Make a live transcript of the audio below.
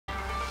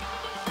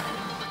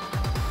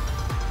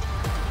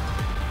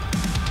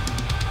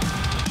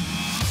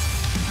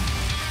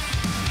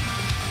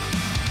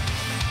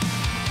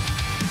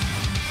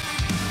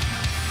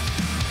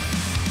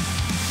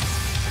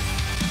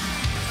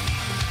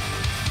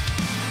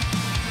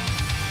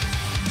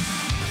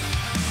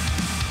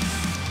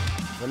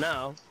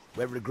now,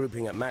 we're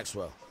regrouping at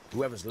Maxwell,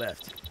 whoever's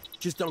left.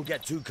 Just don't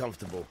get too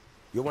comfortable.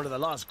 You're one of the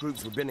last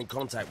groups we've been in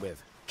contact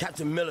with.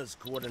 Captain Miller's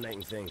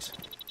coordinating things.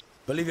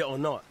 Believe it or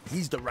not,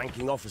 he's the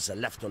ranking officer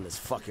left on this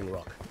fucking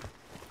rock.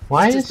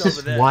 Why is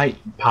this white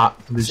part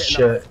of his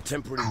shirt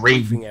temporary green?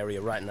 briefing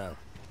area right now.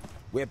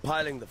 We're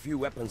piling the few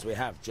weapons we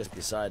have just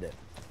beside it.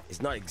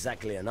 It's not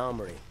exactly an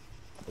armory,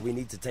 but we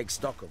need to take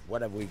stock of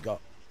whatever we got.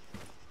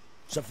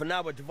 So for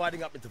now, we're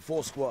dividing up into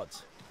 4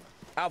 squads.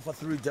 Alpha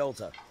through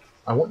Delta.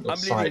 I want the I'm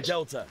side. leading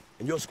Delta,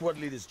 and your squad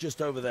leader's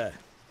just over there.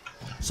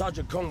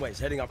 Sergeant Conway's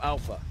heading up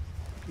Alpha.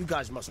 You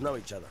guys must know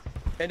each other.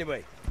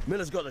 Anyway,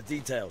 Miller's got the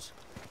details.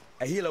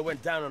 A healer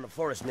went down on a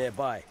forest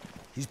nearby.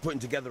 He's putting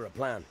together a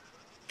plan.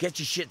 Get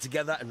your shit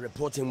together and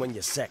report in when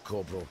you're set,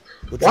 Corporal.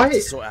 We'll try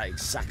to sort out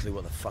exactly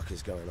what the fuck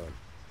is going on.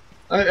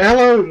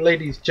 Hello,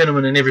 ladies,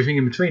 gentlemen, and everything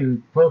in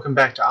between. Welcome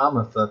back to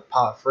Arma for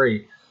part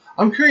 3.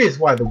 I'm curious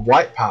why the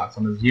white parts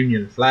on his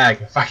Union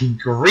flag are fucking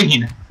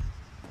green.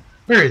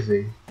 Where is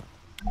he?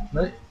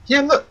 No?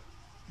 Yeah, look,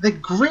 they're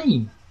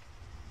green.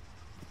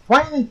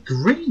 Why are they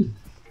green?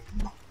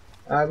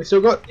 We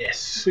still got, yes,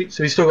 sweet.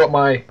 So we still got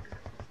my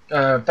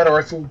battle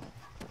rifle.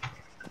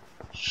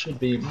 Should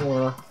be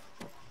more.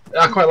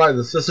 I quite like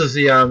this. This is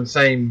the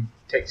same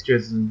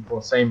textures and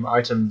or same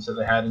items that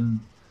they had in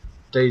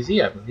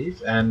DayZ, I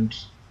believe, and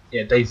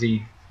yeah,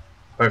 DayZ,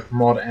 both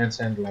mod and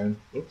standalone.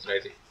 Oops,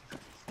 Daisy.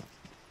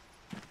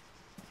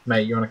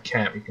 Mate, you're on a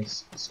camp. You can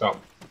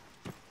stop.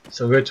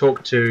 So we're going to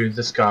talk to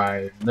this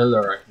guy,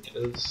 Miller, I think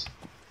it is.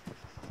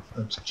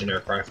 It's a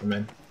generic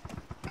rifleman.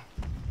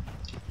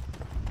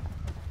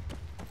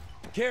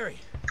 Gary,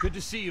 good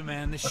to see you,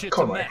 man. This shit's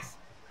a mess.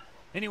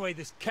 Anyway,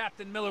 this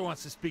Captain Miller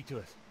wants to speak to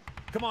us.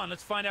 Come on,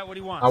 let's find out what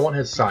he wants. I want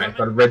his sight.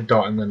 Got a red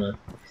dot and then a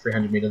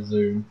 300 meter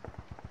zoom.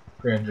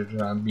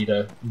 300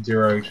 meter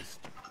zeroed.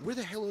 Where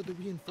the hell are the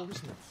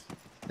reinforcements?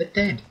 They're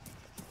dead.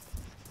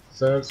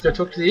 So let's go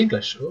talk to the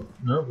English. Oh,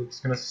 no, it's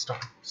going to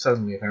stop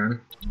suddenly, apparently.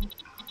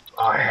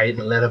 Oh, I hate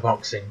the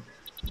letterboxing.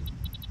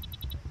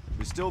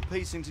 We're still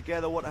piecing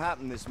together what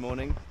happened this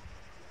morning.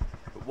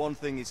 But one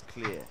thing is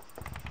clear.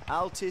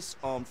 Altis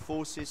armed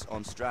forces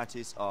on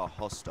Stratis are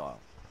hostile.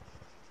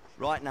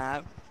 Right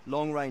now,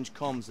 long-range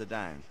comms are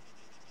down.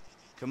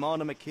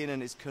 Commander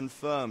McKinnon is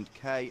confirmed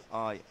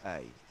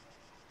KIA.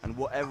 And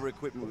whatever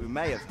equipment we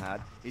may have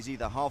had is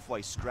either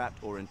halfway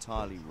scrapped or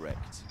entirely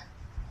wrecked.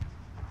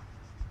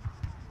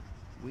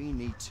 We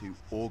need to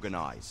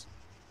organize,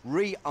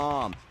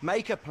 rearm,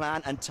 make a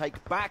plan and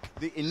take back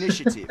the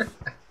initiative.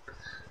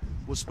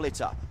 We'll split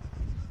up.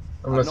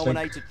 I've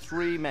nominated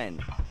 3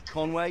 men,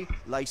 Conway,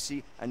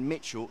 Lacey and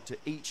Mitchell, to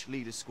each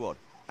lead a squad,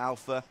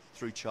 Alpha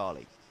through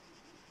Charlie.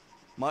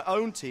 My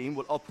own team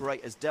will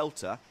operate as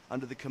Delta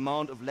under the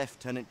command of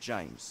Lieutenant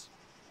James.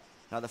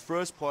 Now the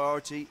first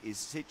priority is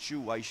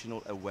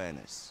situational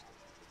awareness.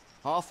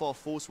 Half our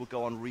force will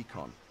go on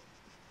recon.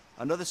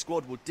 Another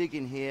squad will dig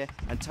in here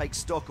and take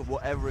stock of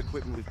whatever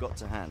equipment we've got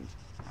to hand.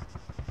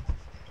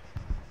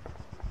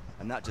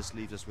 And that just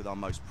leaves us with our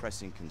most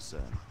pressing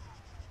concern.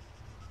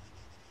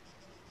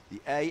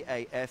 The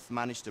AAF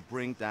managed to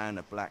bring down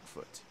a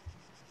Blackfoot.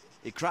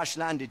 It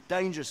crash-landed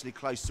dangerously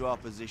close to our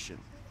position.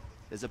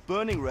 There's a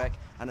burning wreck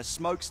and a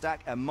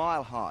smokestack a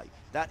mile high.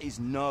 That is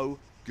no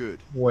good.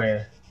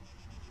 Where?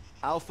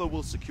 Alpha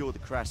will secure the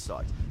crash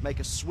site,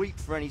 make a sweep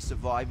for any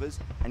survivors,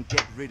 and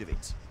get rid of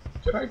it.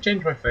 Should I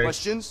change my face?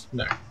 Questions?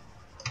 No.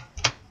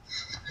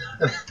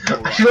 I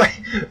feel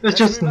like there's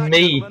just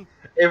me.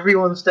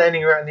 Everyone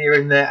standing around here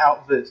in their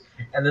outfits,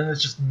 and then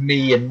there's just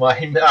me in my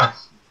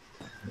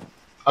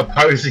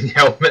opposing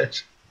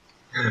helmet.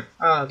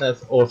 Ah,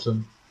 that's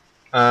awesome.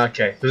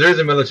 Okay, so there is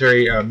a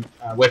military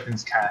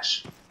weapons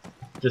cache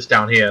just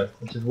down here,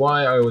 which is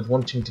why I was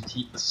wanting to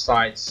keep the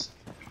sights.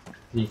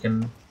 You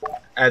can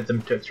add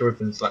them to extra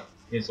weapons, like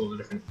here's all the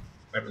different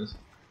weapons.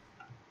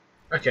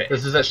 Okay,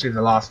 this is actually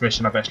the last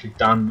mission I've actually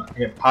done.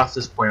 Past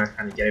this point I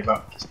kind of gave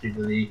up just due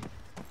to the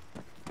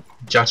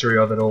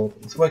juttery of it all.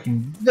 It's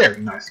working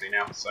very nicely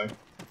now, so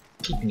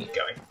keeping it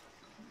going.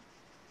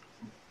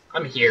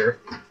 I'm here.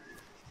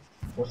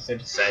 What's there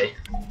to say?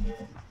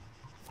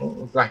 Oh,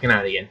 we're blacking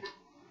out again.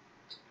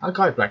 Our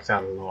guy blacks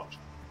out a lot.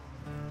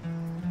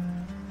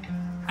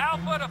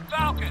 Alpha to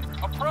Falcon,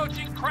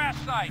 approaching crash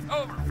site,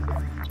 over.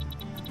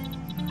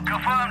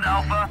 Confirmed,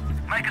 Alpha.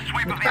 Make a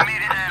sweep of the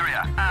immediate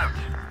area. Out.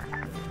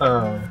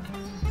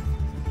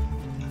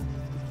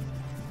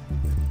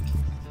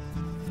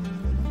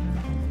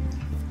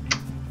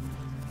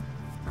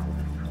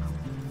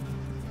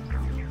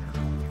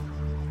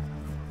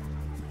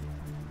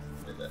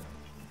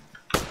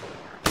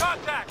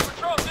 Contact!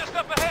 Patrol just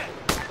up ahead!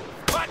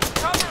 Watch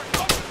cover and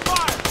open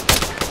fire!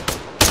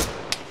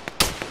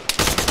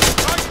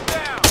 Target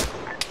down!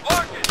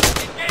 Orchid,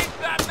 engage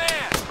that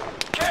man!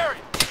 Carry,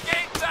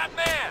 engage that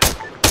man!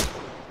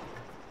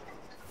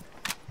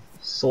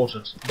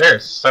 Sorted.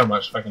 There's so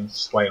much fucking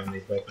sway on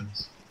these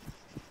weapons.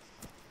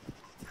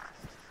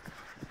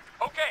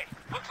 Okay,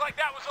 looks like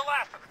that was the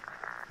last of it.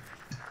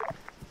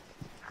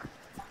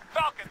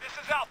 Falcon, this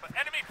is Alpha.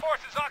 Enemy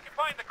forces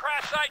occupying the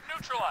crash site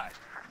neutralized.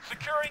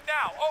 Securing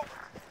now, over.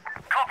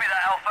 Copy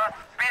that, Alpha.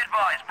 Be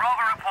advised,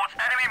 Bravo reports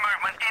enemy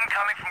movement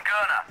incoming from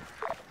Gurner.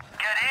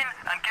 Get in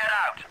and get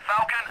out.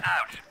 Falcon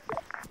out.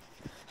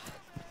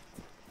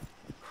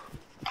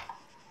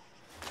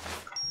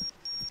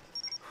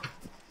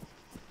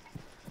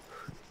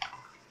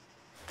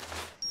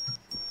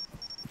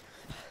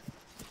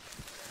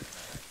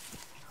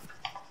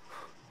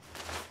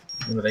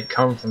 Remember, they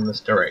come from this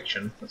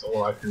direction. That's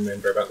all I can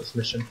remember about this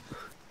mission.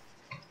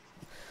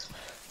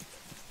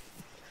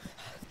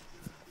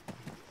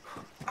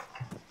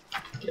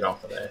 Get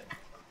off of there.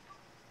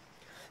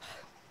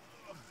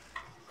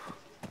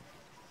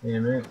 Yeah,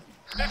 man.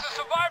 There's a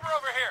survivor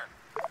over here.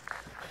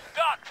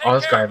 Doc, take Oh,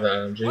 this guy care have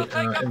of him. the We'll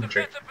take up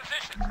infantry. defensive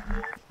positions.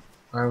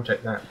 I will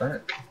take that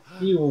back.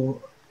 He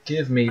will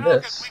give me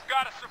Falcon, this. we've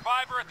got a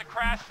survivor at the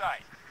crash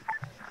site.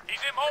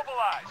 He's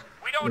immobilized.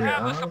 We don't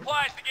have the Yeah.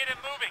 supplies to get him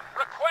moving.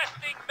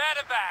 Requesting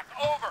medevac.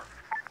 Over.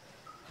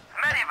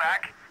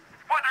 Medivac?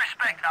 With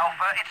respect,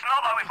 Alpha, it's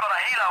not like we've got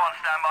a helo on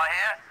standby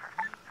here.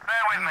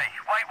 Bear with me.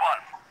 Wait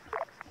one.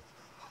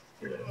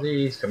 Get rid of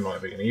these. Come on,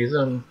 we're going to use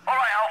them.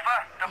 Alright,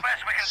 Alpha. The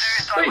best we can do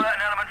is Sweet. divert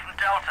an element from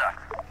Delta.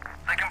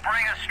 They can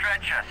bring a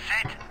stretcher.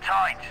 Sit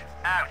tight.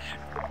 Out.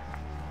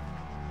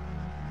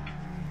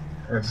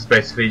 This is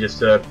basically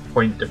just a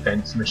point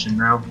defense mission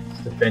now.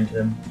 Just defend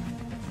him.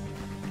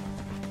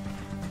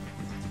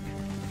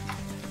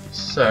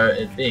 So,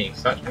 it being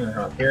such, I'm going to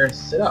come up here and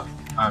sit up.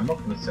 I'm not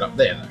going to sit up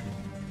there though.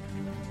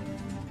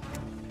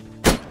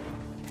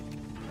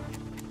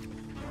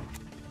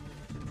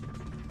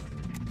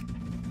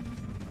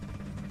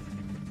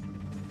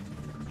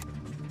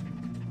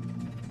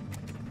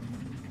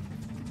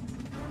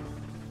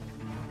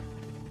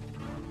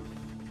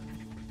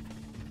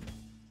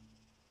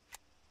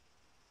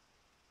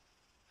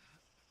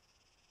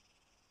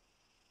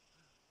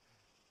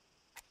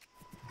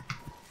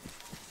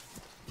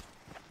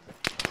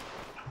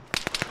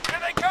 Here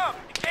they come.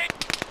 Engage.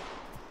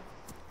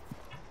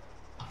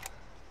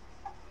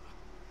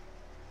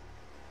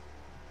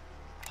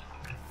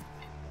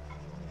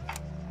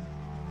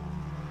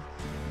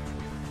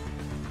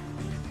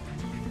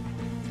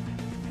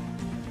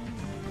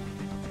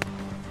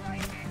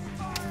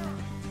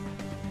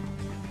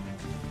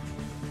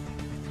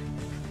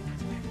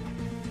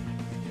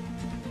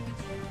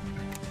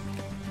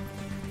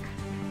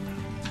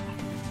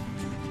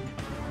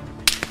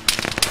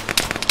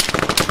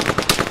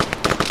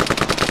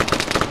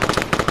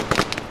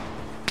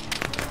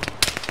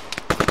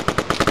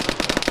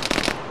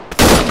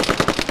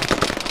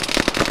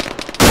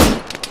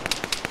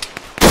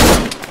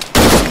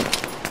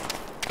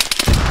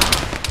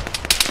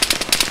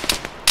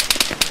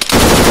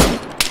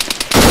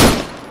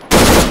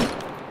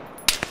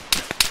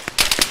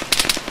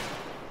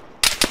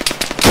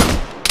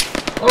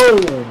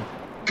 Oh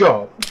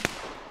god!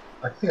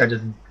 I think I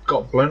just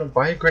got blown up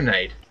by a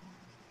grenade.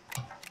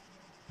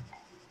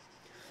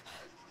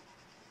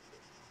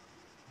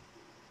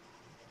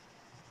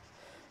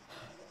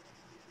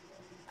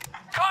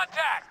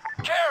 Contact.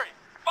 Carry.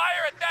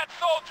 Fire at that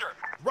soldier.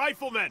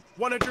 Riflemen,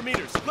 100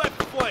 meters,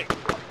 left flank.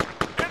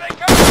 Here they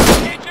come.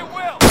 Engage at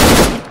will.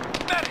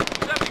 Medic.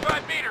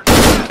 75 meters.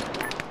 Left.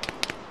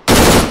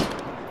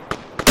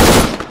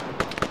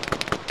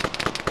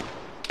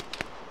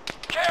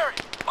 Carry.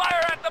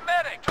 Fire at the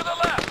medic. To the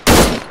left.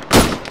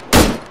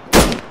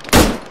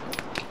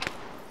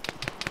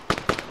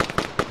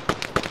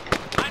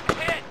 I'm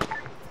hit.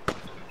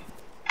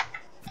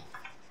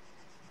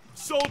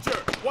 Soldier,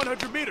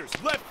 100 meters,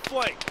 left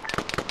flank.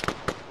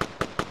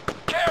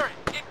 Carry.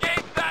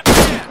 Engage that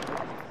man.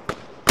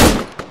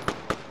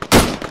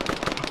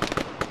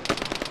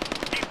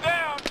 He's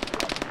down.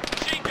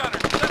 Machine gunner.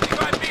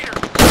 75 meters.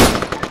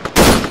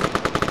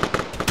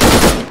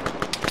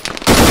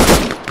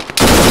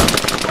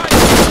 Right.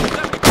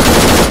 75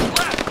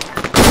 left.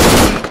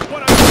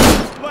 100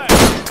 meters,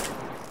 left.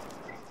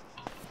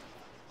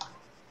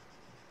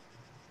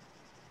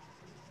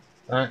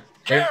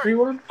 Carry.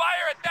 Everyone?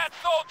 Fire at that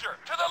soldier.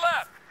 To the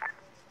left.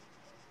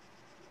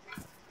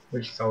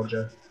 Which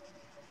soldier?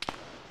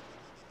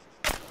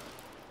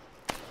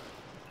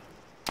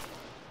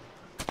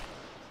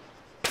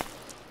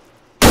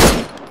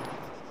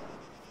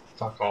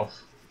 Fuck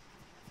off.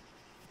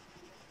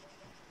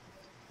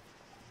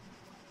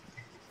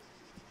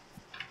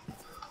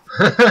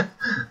 Delta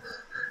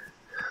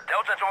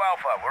to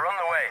Alpha. We're on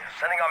the way.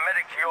 Sending our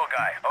medic to your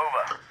guy.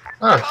 Over.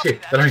 Oh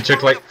shit, that only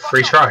took like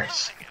 3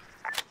 tries.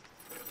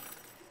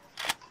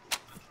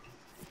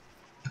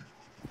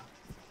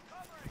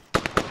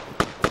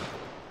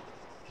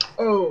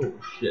 Oh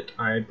shit,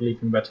 I believe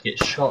I'm about to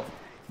get shot.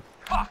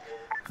 Fuck.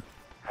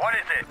 What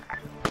is it?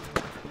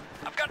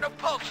 I've got no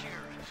pulse here.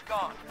 It's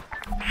gone.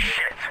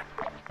 Shit.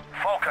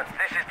 Falcon,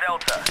 this is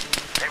Delta.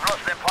 They've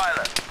lost their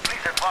pilot.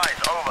 Please advise.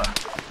 Over.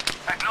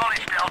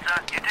 Acknowledge,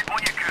 Delta. You did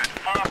what you could.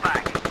 Fall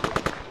back.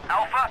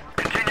 Alpha,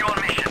 continue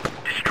on mission.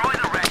 Destroy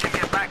the wreck and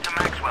get back to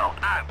Maxwell.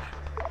 Out.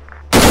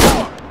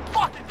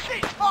 Fucking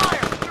cease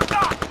fire! Do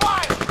not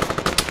fire!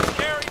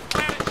 Carry,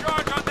 plan a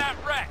charge on that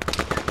wreck.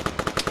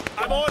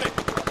 I'm on it.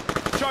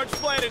 Charge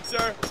planted,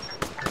 sir.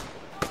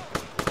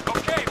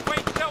 Okay,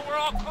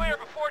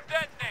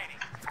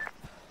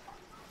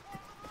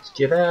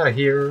 Get out of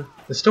here.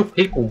 There's still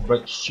people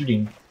like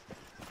shooting.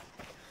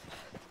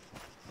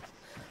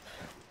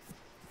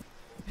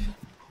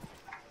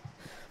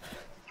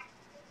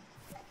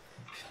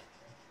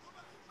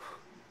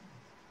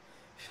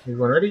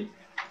 Everyone ready?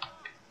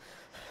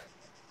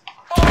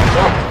 Do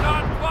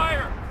not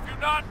fire! Do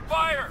not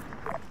fire!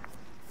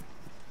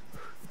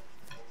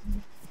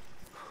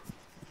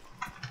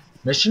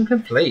 Mission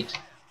complete.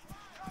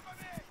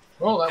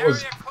 Well, that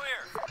was Area clear.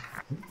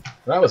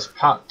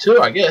 part 2,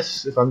 I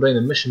guess. If I'm doing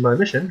the mission by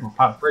mission, or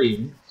part 3.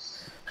 Even.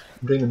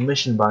 I'm doing the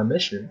mission by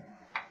mission.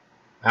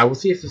 We'll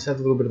see if this has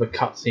a little bit of a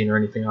cutscene or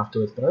anything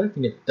afterwards, but I don't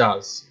think it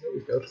does.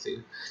 We've got to see.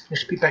 We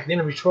should be back in the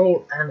enemy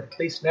patrol, and at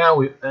least now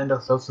we've earned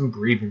ourselves some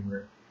breathing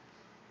room.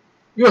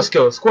 Your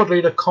skill: squad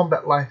leader,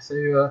 combat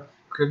lifesaver,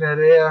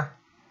 grenadier.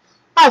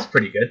 That's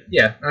pretty good.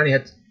 Yeah,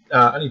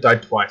 I only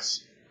died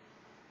twice.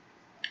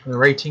 And a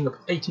rating of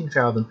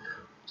 18,000.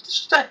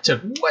 That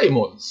took way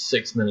more than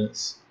 6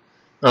 minutes.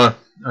 I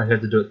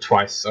had to do it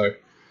twice, so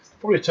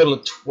probably a total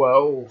of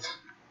 12. Let's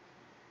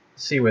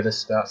see where this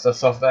starts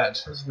us off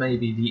at. This may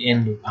be the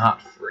end of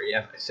part 3,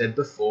 as I said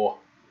before.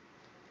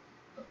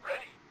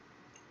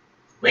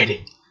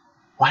 Ready.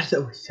 Why does it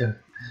always so?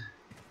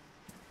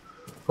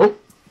 Oh,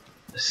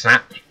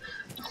 snap.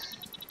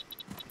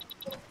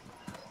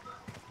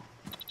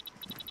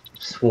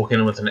 Just walk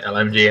in with an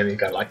LMG and you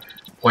go like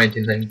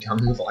pointing then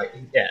guns like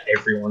at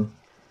everyone.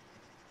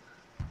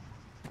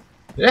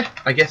 Yeah,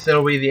 I guess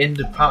that'll be the end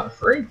of part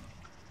 3.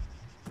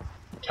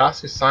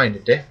 Task assigned to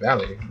Death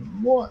Valley.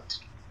 What?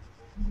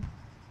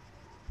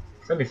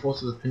 Friendly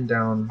forces have pinned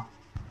down.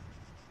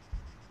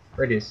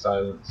 Radio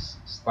silence.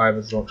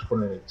 Survivors launch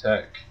coordinated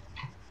attack.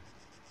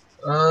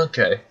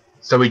 Okay,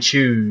 so we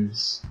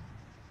choose.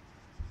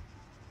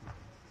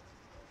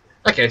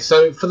 Okay,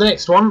 so for the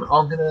next one,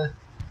 I'm gonna.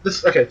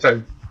 This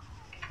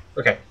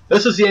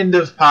is the end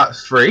of part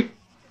 3.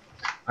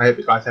 I hope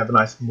you guys have a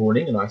nice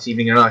morning, a nice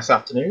evening, a nice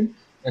afternoon.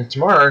 And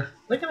tomorrow,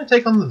 we're going to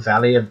take on the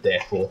Valley of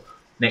Death, or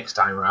next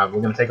time rather,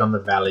 we're going to take on the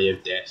Valley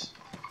of Death.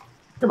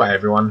 Goodbye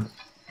everyone.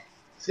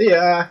 See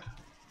ya!